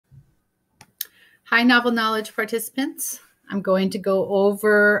Hi, Novel Knowledge participants. I'm going to go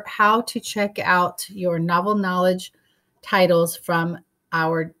over how to check out your Novel Knowledge titles from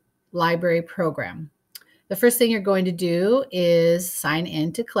our library program. The first thing you're going to do is sign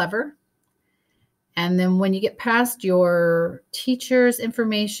in to Clever. And then when you get past your teacher's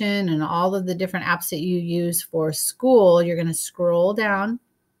information and all of the different apps that you use for school, you're going to scroll down.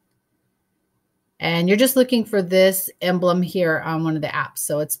 And you're just looking for this emblem here on one of the apps.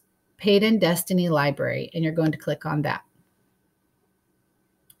 So it's Payton Destiny Library, and you're going to click on that.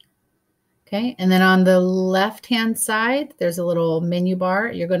 Okay, and then on the left-hand side, there's a little menu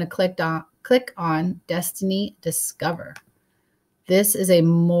bar. You're going to click on Destiny Discover. This is a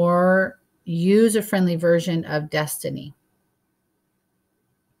more user-friendly version of Destiny.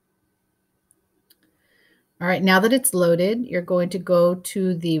 All right, now that it's loaded, you're going to go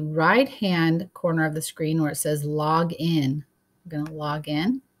to the right-hand corner of the screen where it says Log In. I'm going to log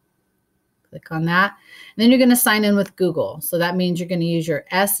in. Click on that. And then you're going to sign in with Google. So that means you're going to use your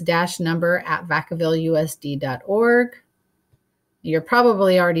S-number at vacavilleusd.org. You're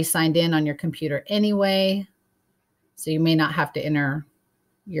probably already signed in on your computer anyway, so you may not have to enter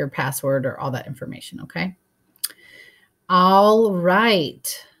your password or all that information, okay? All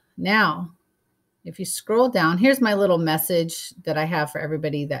right. Now, if you scroll down, here's my little message that I have for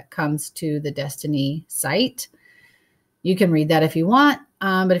everybody that comes to the Destiny site. You can read that if you want,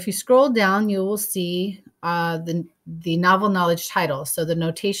 but if you scroll down, you will see the Novel Knowledge titles. So the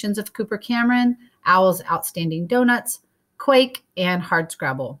Notations of Cooper Cameron, Owl's Outstanding Donuts, Quake, and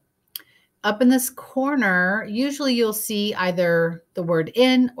Hardscrabble. Up in this corner, usually you'll see either the word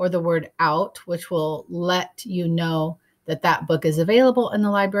in or the word out, which will let you know that that book is available in the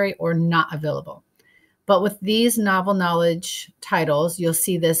library or not available. But with these Novel Knowledge titles, you'll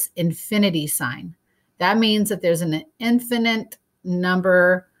see this infinity sign. That means that there's an infinite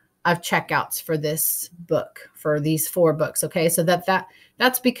number of checkouts for this book, for these 4 books. Okay, so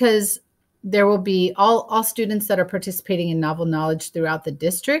that's because there will be all students that are participating in Novel Knowledge throughout the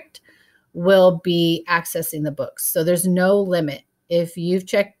district will be accessing the books. So there's no limit. If you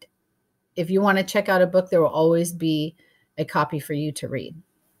want to check out a book, there will always be a copy for you to read.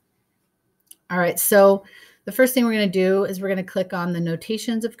 All right, so the first thing we're going to do is we're going to click on the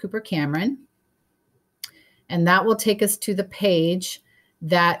Notations of Cooper Cameron. And that will take us to the page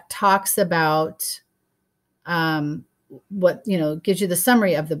that talks about what, gives you the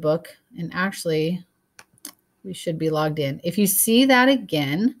summary of the book. And actually, we should be logged in. If you see that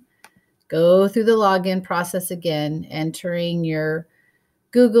again, go through the login process again, entering your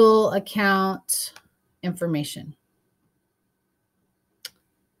Google account information.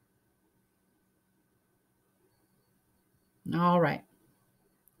 All right.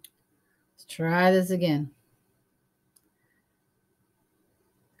 Let's try this again.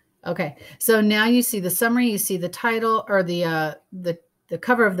 Okay, so now you see the summary, you see the title or the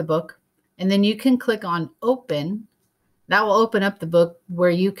cover of the book, and then you can click on Open. That will open up the book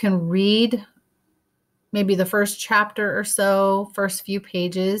where you can read maybe the first chapter or so, first few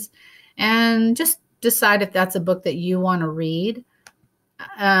pages, and just decide if that's a book that you want to read.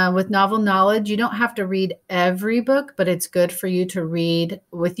 With Novel Knowledge, you don't have to read every book, but it's good for you to read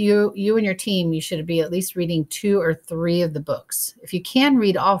with you and your team. You should be at least reading 2 or 3 of the books. If you can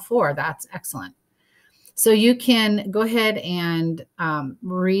read all 4, that's excellent. So you can go ahead and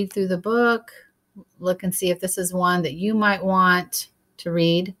read through the book, look and see if this is one that you might want to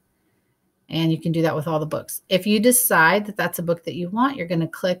read. And you can do that with all the books. If you decide that that's a book that you want, you're going to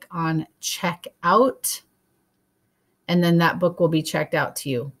click on Check Out. And then that book will be checked out to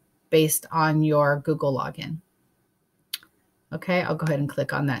you based on your Google login. Okay, I'll go ahead and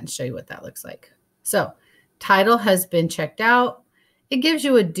click on that and show you what that looks like. So, title has been checked out. It gives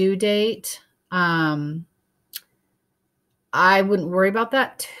you a due date. I wouldn't worry about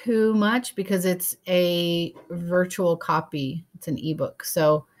that too much because it's a virtual copy. It's an ebook.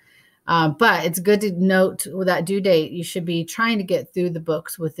 So, but it's good to note with that due date, you should be trying to get through the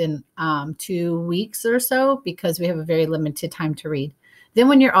books within 2 weeks or so because we have a very limited time to read. Then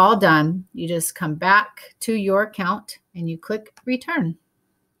when you're all done, you just come back to your account and you click Return.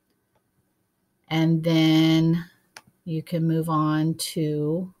 And then you can move on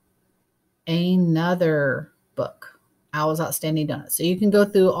to another book, Owl's Outstanding Donuts. So you can go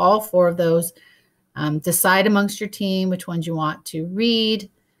through all 4 of those, decide amongst your team which ones you want to read.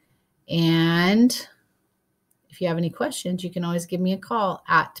 And if you have any questions, you can always give me a call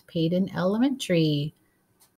at Payton Elementary.